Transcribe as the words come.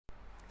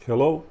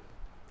Hello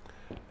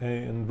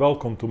and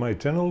welcome to my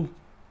channel.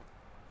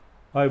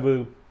 I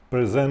will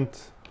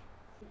present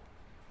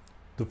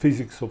the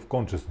physics of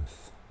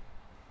consciousness.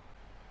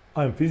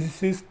 I'm a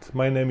physicist,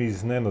 my name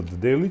is Nenad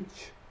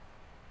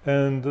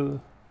and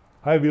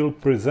I will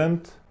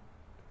present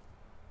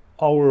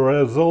our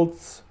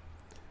results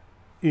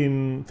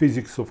in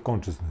physics of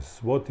consciousness.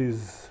 What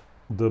is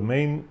the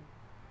main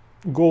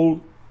goal?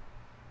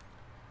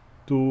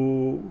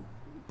 To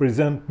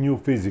present new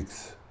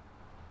physics.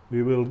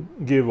 We will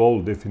give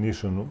all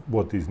definition of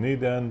what is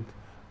needed and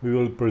we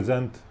will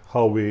present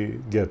how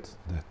we get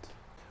that.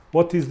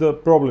 What is the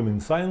problem in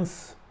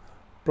science?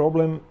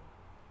 Problem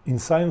in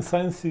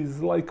science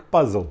is like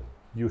puzzle.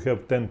 You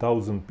have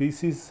 10,000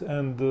 pieces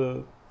and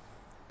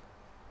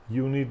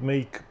you need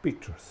make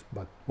pictures.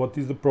 But what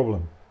is the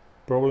problem?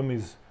 Problem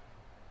is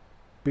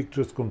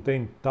pictures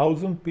contain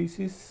 1,000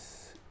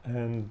 pieces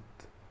and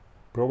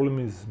problem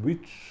is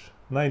which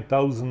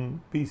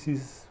 9,000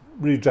 pieces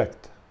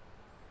reject.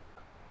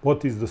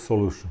 What is the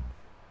solution?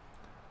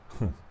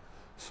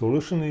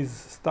 Solution is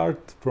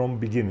start from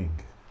beginning.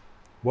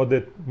 What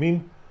that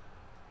mean?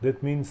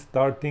 That means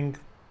starting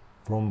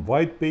from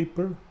white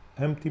paper,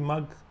 empty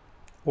mug,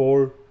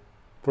 or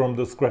from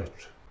the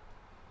scratch.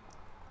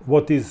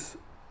 What is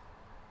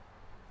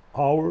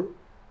our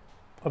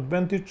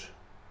advantage?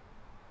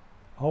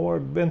 Our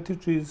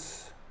advantage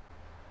is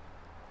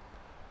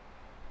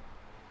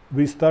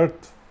we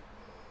start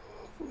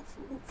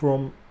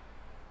from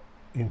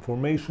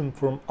information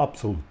from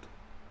absolute.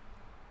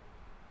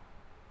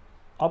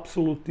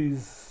 Absolute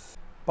is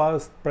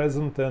past,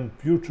 present and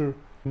future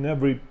in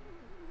every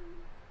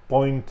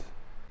point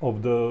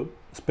of the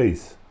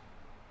space.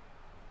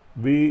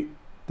 We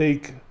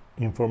take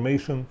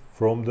information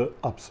from the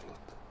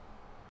absolute.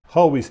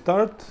 How we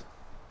start?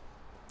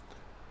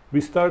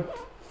 We start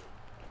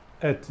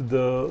at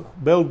the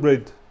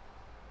Belgrade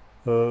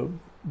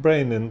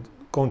Brain and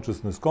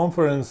Consciousness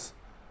Conference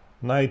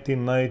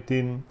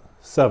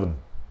 1997.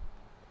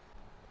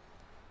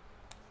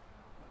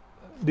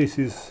 This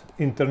is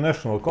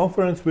international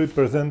conference. We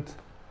present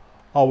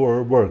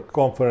our work.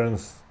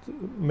 Conference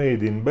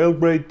made in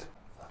Belgrade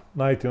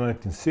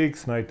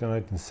 1996,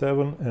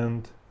 1997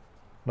 and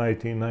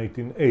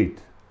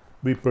 1998.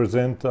 We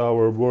present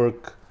our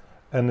work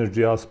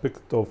energy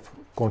aspect of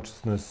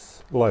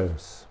consciousness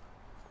layers.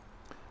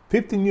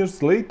 15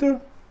 years later,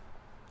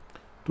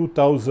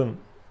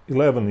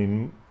 2011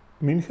 in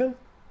München,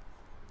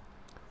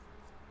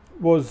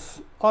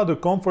 was other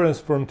conference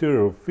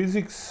Frontier of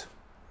Physics,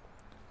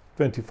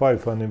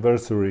 25th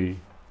anniversary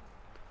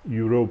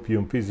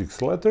European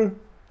Physics Letter,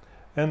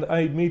 and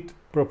I meet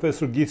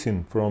Professor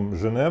Gissin from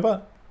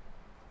Geneva,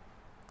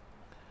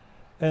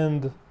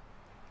 and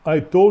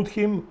I told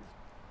him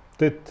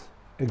that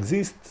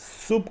exists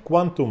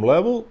sub-quantum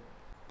level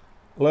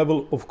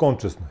of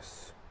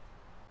consciousness.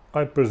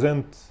 I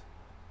present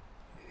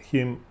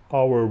him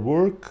our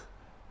work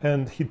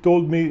and he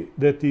told me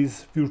that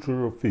is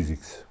future of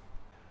physics.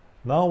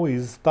 Now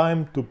is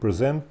time to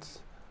present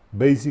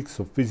basics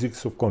of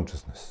physics of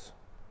consciousness.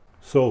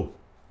 So,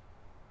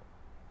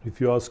 if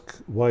you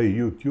ask why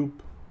YouTube,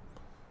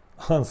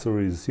 answer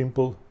is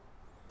simple: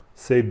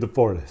 save the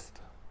forest.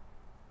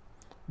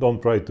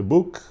 Don't write a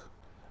book,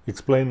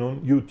 explain on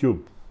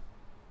YouTube.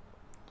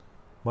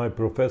 My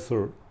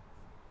professor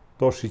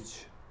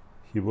Tosic,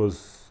 he was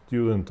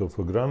student of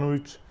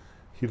Agranovich,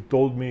 he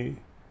told me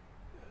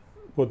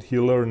what he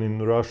learned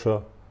in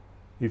Russia: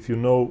 if you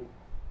know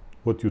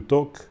what you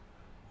talk,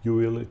 you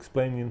will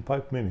explain in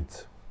 5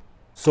 minutes.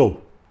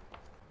 So,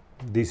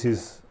 this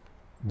is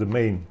the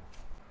main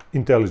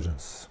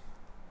intelligence.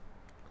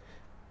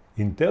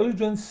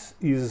 Intelligence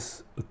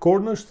is a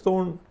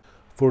cornerstone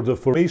for the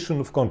formation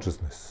of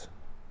consciousness.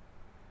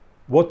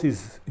 What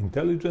is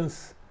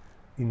intelligence?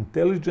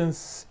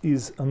 Intelligence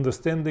is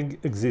understanding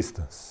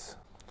existence.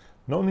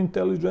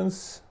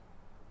 Non-intelligence,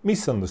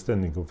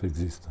 misunderstanding of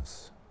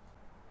existence.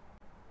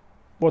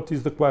 What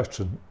is the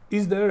question?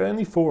 Is there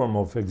any form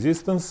of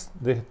existence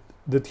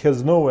that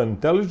has no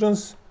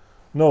intelligence?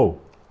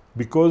 No,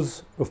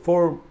 because a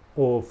form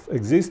of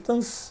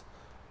existence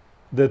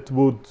that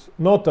would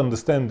not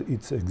understand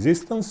its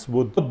existence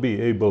would not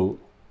be able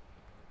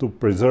to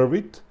preserve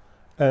it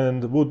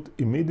and would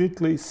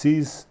immediately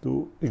cease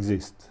to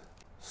exist.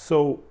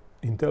 So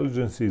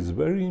intelligence is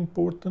very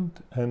important,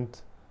 and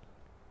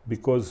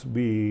because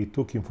we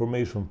took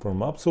information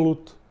from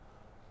absolute,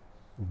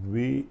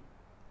 we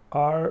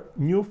are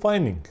new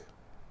finding.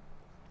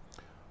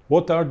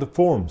 What are the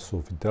forms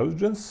of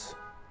intelligence?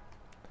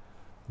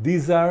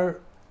 These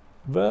are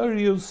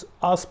various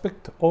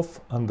aspects of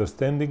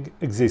understanding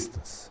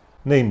existence.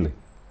 Namely,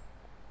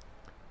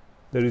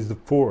 there is the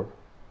four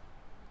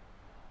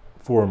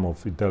form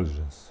of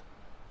intelligence.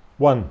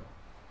 1.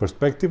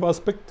 Perspective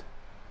aspect,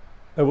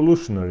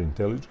 evolutionary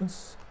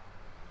intelligence.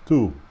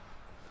 2.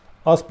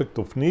 Aspect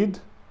of need,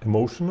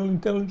 emotional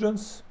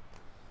intelligence.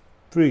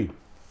 3.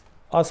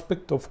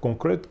 Aspect of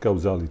concrete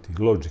causality,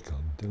 logical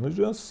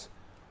intelligence.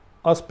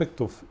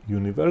 Aspect of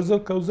universal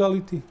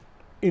causality,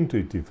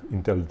 intuitive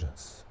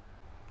intelligence.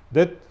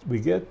 That we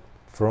get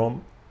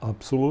from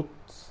absolute,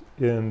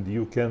 and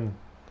you can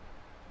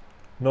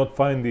not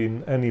find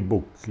in any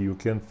book. You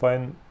can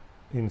find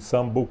in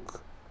some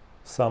book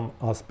some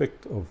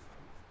aspect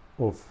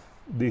of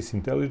this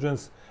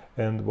intelligence,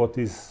 and what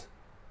is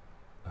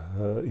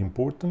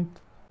important,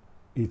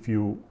 if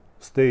you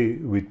stay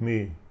with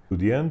me to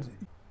the end,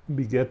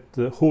 we get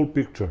the whole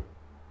picture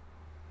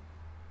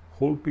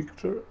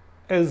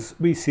as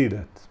we see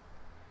that.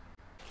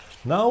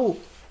 Now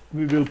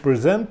we will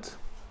present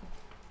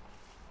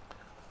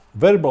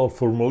verbal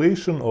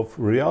formulation of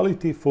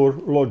reality for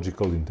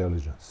logical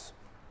intelligence.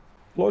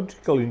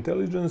 Logical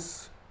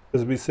intelligence,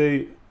 as we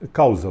say,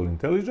 causal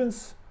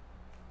intelligence.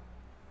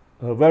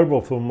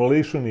 Verbal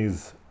formulation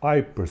is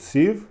I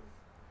perceive,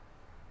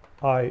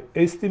 I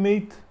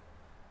estimate,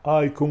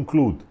 I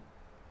conclude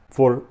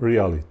for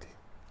reality.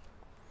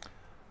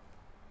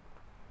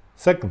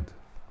 Second,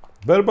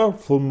 verbal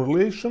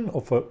formulation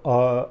of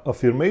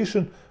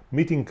affirmation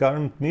meeting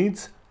current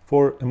needs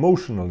for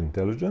emotional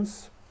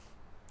intelligence.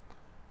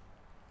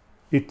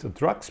 It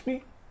attracts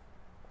me,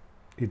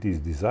 it is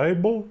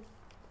desirable,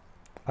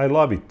 I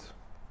love it.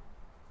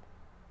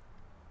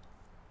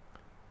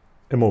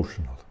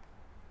 Emotional.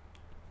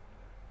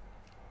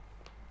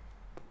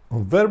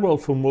 Verbal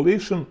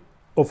formulation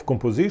of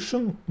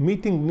composition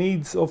meeting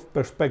needs of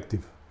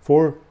perspective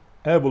for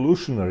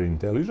evolutionary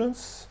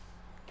intelligence.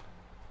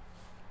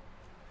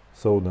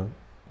 So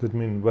that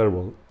means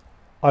verbal.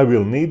 I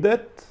will need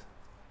that.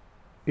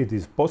 It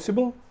is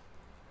possible.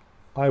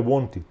 I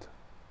want it.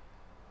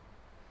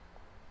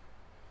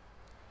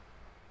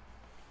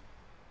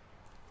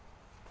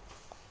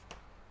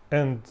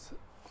 And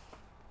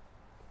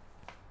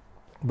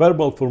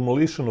verbal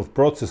formulation of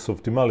process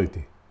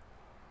optimality.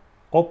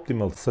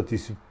 Optimal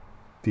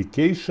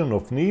satisfaction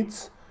of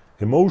needs,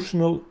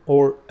 emotional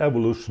or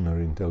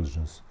evolutionary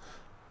intelligence.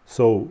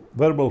 So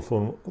verbal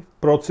form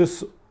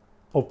process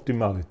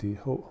optimality,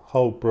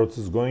 how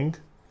process going.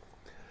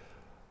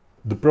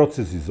 The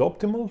process is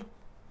optimal,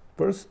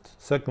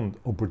 first. Second,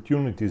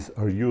 opportunities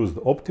are used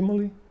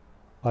optimally.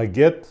 I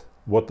get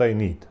what I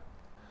need.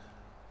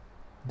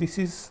 This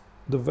is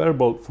the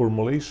verbal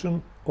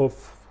formulation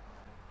of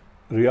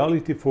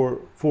reality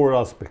for four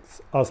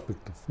aspects.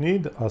 Aspect of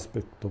need,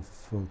 aspect of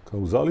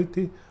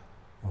causality,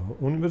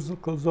 universal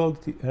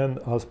causality, and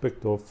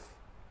aspect of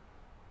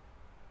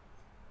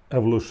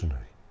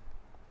evolutionary.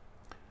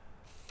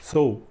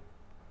 So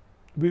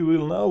we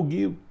will now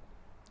give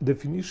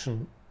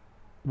definition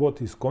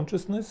what is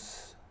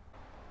consciousness,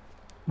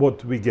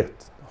 what we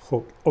get.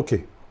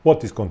 Okay,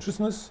 what is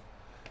consciousness?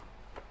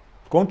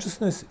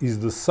 Consciousness is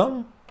the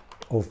sum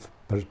of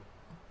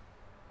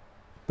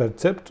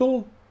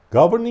perceptual,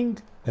 governing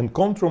and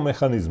control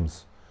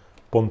mechanisms,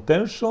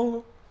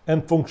 potential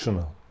and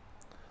functional,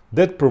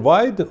 that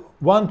provide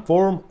one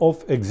form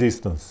of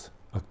existence: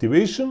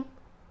 activation,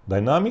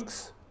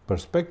 dynamics,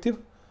 perspective,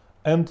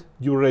 and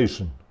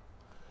duration.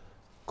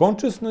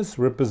 Consciousness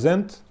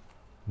represents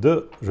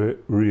the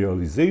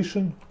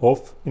realization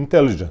of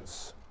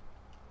intelligence.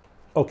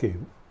 Okay,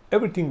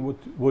 everything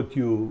what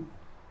you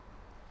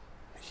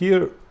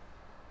hear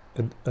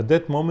at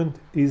that moment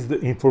is the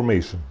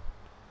information.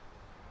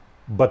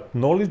 But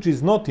knowledge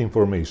is not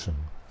information.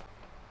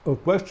 A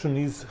question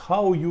is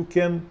how you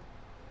can,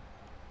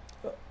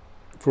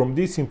 from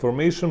this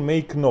information,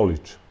 make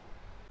knowledge.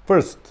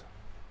 First,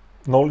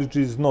 knowledge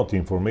is not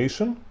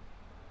information.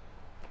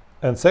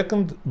 And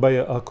second, by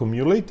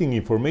accumulating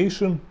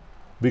information,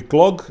 we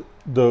clog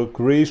the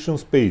creation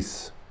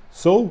space.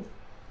 So,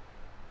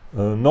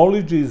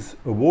 knowledge is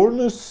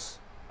awareness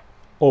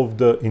of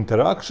the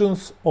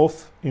interactions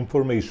of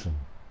information.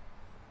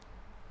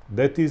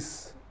 That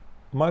is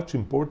much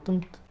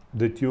important,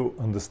 that you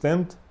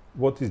understand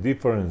what is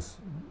difference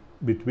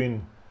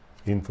between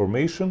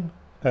information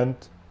and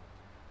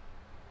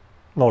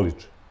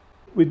knowledge.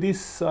 With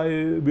this,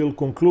 I will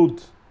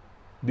conclude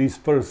this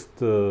first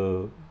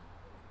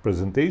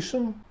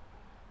presentation,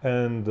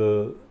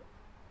 and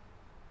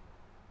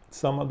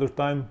some other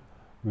time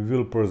we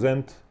will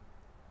present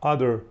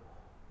other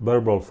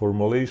verbal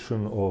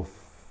formulation of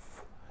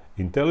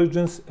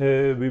intelligence.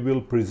 We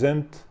will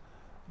present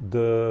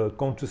the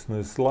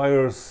consciousness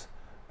layers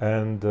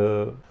and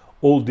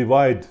all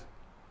divide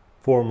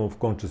form of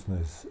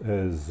consciousness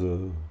as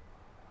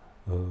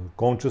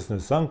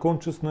consciousness,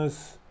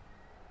 unconsciousness,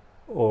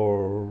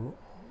 or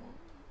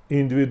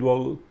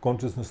individual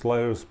consciousness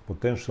layers,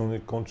 potential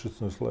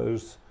consciousness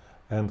layers,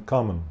 and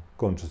common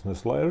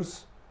consciousness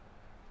layers.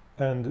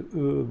 And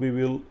we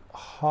will,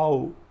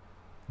 how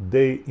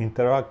they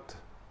interact,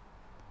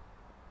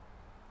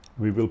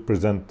 we will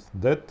present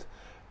that.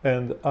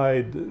 And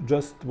I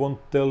just want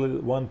to tell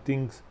one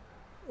thing,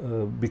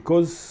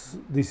 because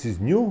this is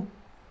new,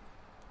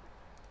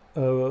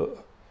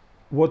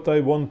 what I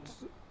want to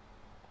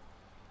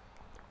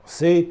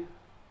say,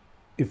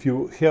 if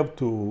you have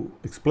to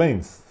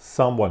explain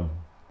someone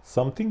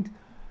something,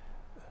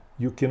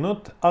 you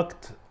cannot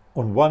act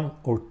on one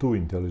or two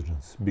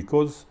intelligence,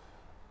 because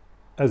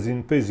as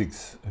in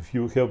physics, if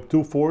you have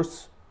two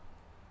force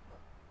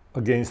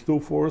against two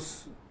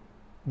force,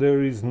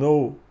 there is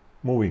no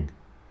moving.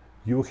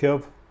 you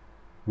have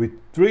with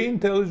 3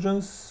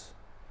 intelligence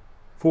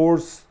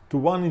force to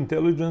 1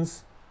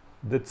 intelligence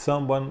that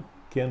someone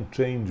can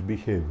change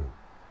behavior.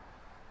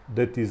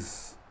 That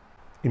is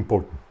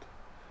important.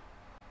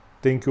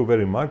 Thank you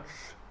very much,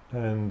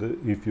 and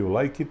if you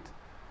like it,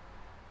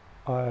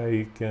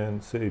 I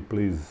can say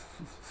please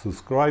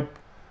subscribe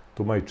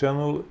to my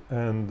channel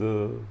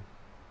and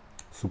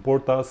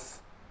support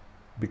us,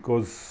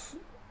 because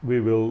we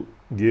will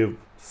give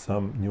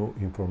some new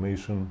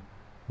information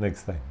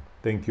next time.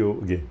 Thank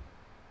you again.